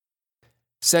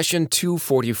Session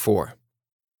 244,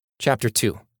 Chapter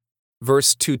 2,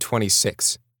 Verse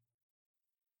 226.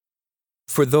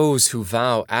 For those who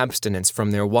vow abstinence from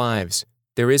their wives,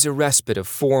 there is a respite of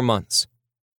 4 months.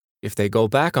 If they go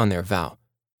back on their vow,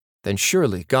 then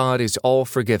surely God is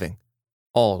all-forgiving,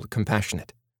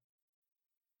 all-compassionate.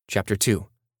 Chapter 2,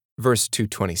 Verse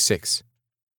 226.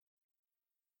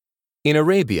 In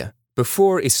Arabia,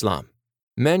 before Islam,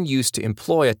 men used to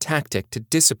employ a tactic to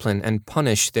discipline and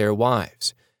punish their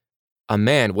wives. A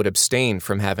man would abstain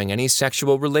from having any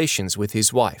sexual relations with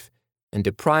his wife and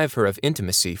deprive her of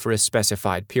intimacy for a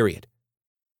specified period.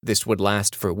 This would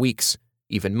last for weeks,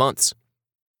 even months.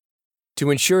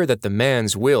 To ensure that the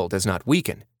man's will does not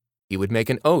weaken, he would make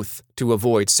an oath to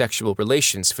avoid sexual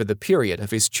relations for the period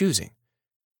of his choosing.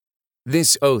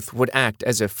 This oath would act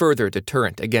as a further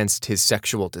deterrent against his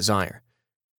sexual desire.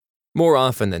 More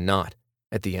often than not,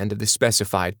 at the end of the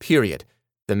specified period,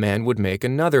 the man would make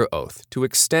another oath to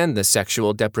extend the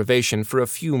sexual deprivation for a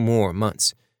few more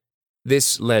months.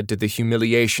 This led to the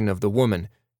humiliation of the woman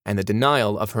and the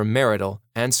denial of her marital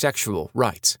and sexual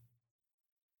rights.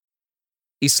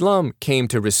 Islam came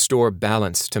to restore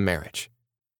balance to marriage.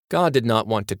 God did not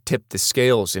want to tip the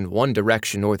scales in one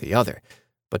direction or the other,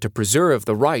 but to preserve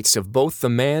the rights of both the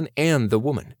man and the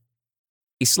woman.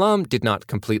 Islam did not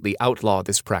completely outlaw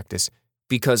this practice,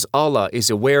 because Allah is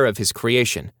aware of His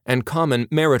creation and common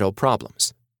marital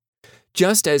problems.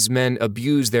 Just as men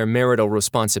abuse their marital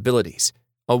responsibilities,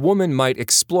 a woman might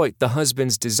exploit the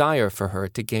husband's desire for her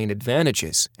to gain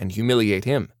advantages and humiliate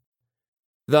him.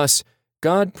 Thus,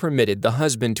 God permitted the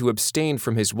husband to abstain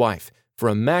from his wife for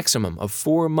a maximum of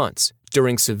 4 months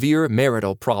during severe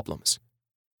marital problems.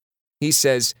 He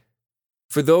says,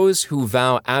 "For those who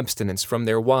vow abstinence from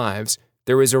their wives,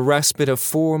 there is a respite of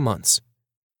 4 months.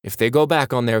 If they go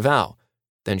back on their vow,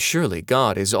 then surely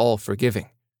God is all-forgiving,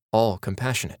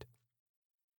 all-compassionate."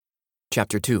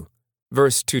 Chapter 2,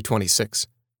 Verse 226.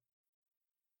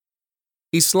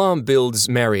 Islam builds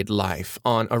married life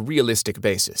on a realistic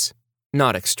basis,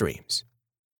 not extremes.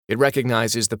 It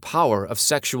recognizes the power of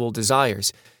sexual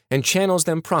desires and channels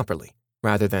them properly,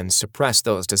 rather than suppress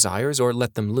those desires or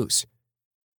let them loose.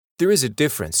 There is a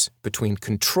difference between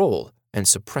control and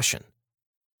suppression.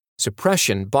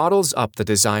 Suppression bottles up the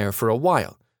desire for a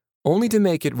while, only to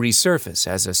make it resurface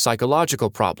as a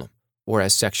psychological problem or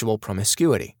as sexual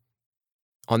promiscuity.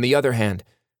 On the other hand,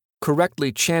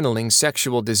 correctly channeling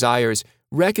sexual desires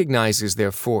recognizes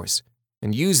their force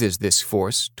and uses this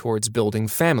force towards building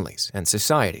families and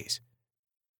societies.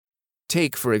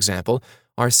 Take, for example,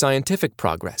 our scientific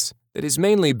progress that is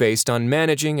mainly based on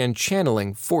managing and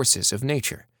channeling forces of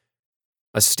nature.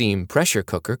 A steam pressure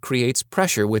cooker creates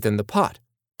pressure within the pot,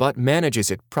 but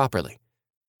manages it properly.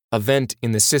 A vent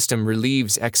in the system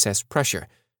relieves excess pressure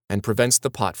and prevents the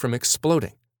pot from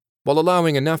exploding, while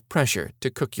allowing enough pressure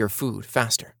to cook your food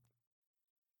faster.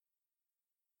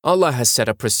 Allah has set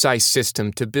a precise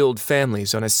system to build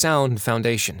families on a sound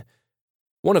foundation.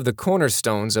 One of the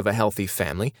cornerstones of a healthy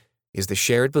family is the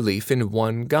shared belief in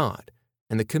one God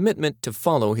and the commitment to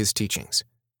follow His teachings.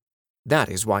 That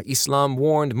is why Islam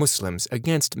warned Muslims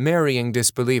against marrying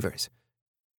disbelievers.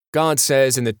 God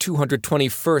says in the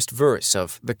 221st verse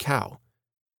of the Cow,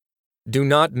 "Do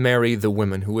not marry the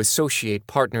women who associate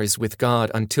partners with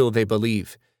God until they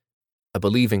believe. A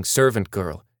believing servant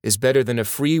girl is better than a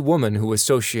free woman who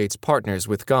associates partners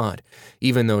with God,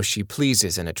 even though she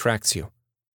pleases and attracts you.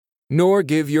 Nor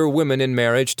give your women in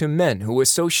marriage to men who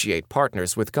associate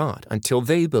partners with God until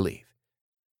they believe.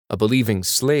 A believing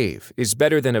slave is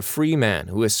better than a free man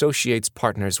who associates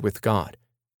partners with God,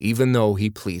 even though he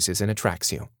pleases and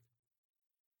attracts you."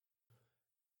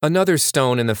 Another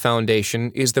stone in the foundation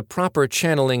is the proper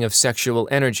channeling of sexual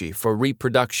energy for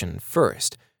reproduction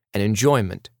first and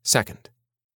enjoyment second.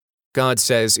 God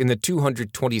says in the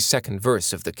 222nd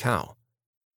verse of the Cow,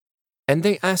 "And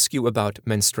they ask you about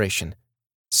menstruation.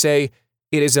 Say,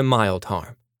 it is a mild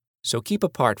harm. So keep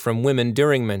apart from women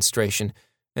during menstruation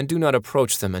and do not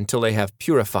approach them until they have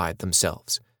purified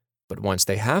themselves. But once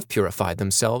they have purified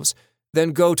themselves,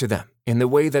 then go to them in the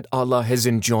way that Allah has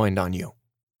enjoined on you."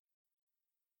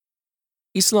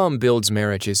 Islam builds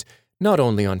marriages not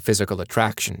only on physical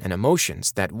attraction and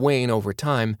emotions that wane over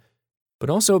time, but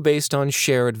also based on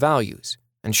shared values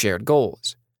and shared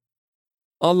goals.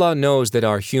 Allah knows that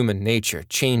our human nature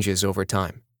changes over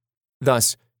time.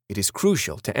 Thus, it is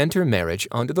crucial to enter marriage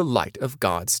under the light of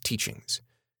God's teachings.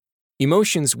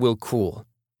 Emotions will cool,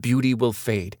 beauty will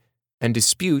fade, and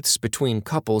disputes between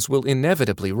couples will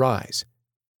inevitably rise.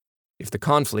 If the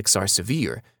conflicts are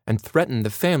severe and threaten the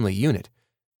family unit,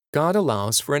 God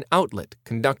allows for an outlet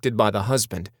conducted by the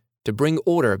husband to bring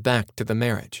order back to the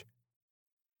marriage.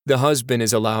 The husband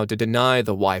is allowed to deny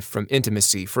the wife from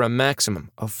intimacy for a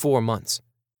maximum of 4 months.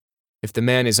 If the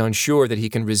man is unsure that he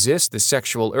can resist the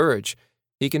sexual urge,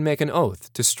 he can make an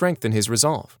oath to strengthen his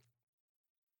resolve.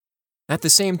 At the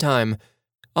same time,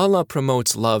 Allah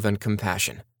promotes love and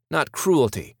compassion, not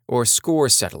cruelty or score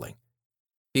settling.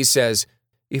 He says,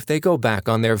 if they go back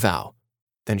on their vow,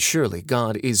 then surely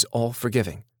God is all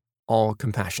forgiving, all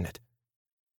compassionate.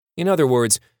 In other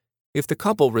words, if the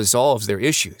couple resolves their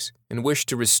issues and wish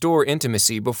to restore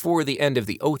intimacy before the end of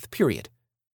the oath period,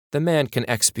 the man can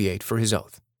expiate for his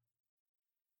oath.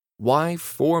 Why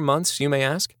 4 months, you may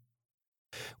ask?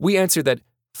 We answer that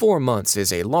 4 months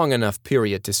is a long enough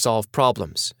period to solve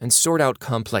problems and sort out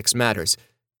complex matters,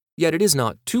 yet it is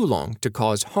not too long to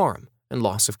cause harm and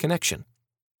loss of connection.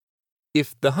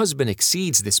 If the husband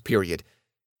exceeds this period,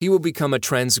 he will become a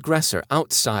transgressor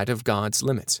outside of God's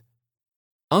limits.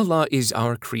 Allah is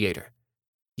our Creator.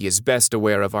 He is best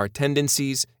aware of our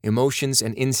tendencies, emotions,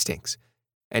 and instincts,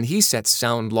 and He sets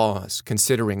sound laws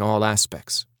considering all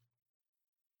aspects.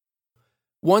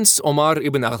 Once Omar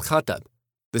ibn al-Khattab,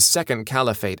 the second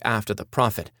caliphate after the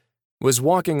Prophet, was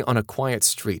walking on a quiet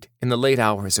street in the late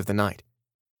hours of the night.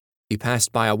 He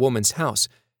passed by a woman's house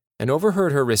and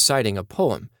overheard her reciting a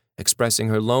poem expressing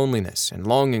her loneliness and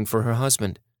longing for her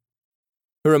husband.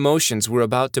 Her emotions were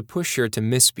about to push her to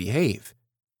misbehave,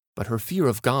 but her fear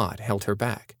of God held her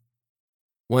back.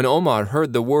 When Omar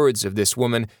heard the words of this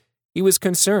woman, he was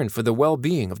concerned for the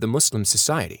well-being of the Muslim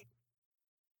society.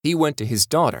 He went to his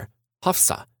daughter,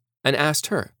 Hafsa, and asked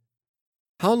her,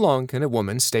 "How long can a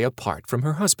woman stay apart from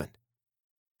her husband?"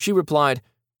 She replied,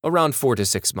 "Around 4 to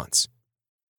 6 months."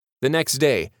 The next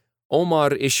day,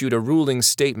 Omar issued a ruling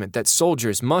statement that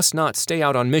soldiers must not stay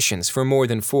out on missions for more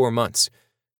than 4 months.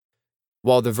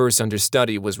 While the verse under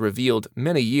study was revealed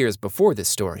many years before this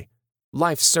story,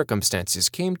 life circumstances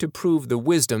came to prove the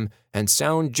wisdom and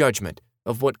sound judgment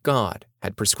of what God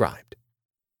had prescribed.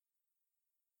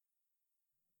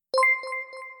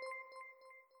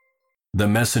 The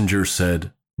messenger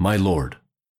said, "My Lord,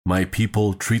 my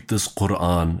people treat this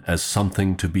Quran as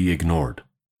something to be ignored."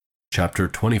 Chapter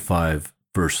 25,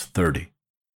 verse 30.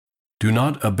 Do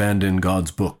not abandon God's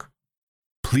book.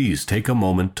 Please take a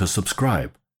moment to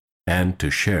subscribe and to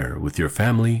share with your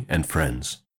family and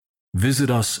friends.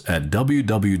 Visit us at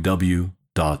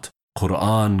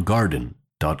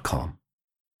www.qurangarden.com.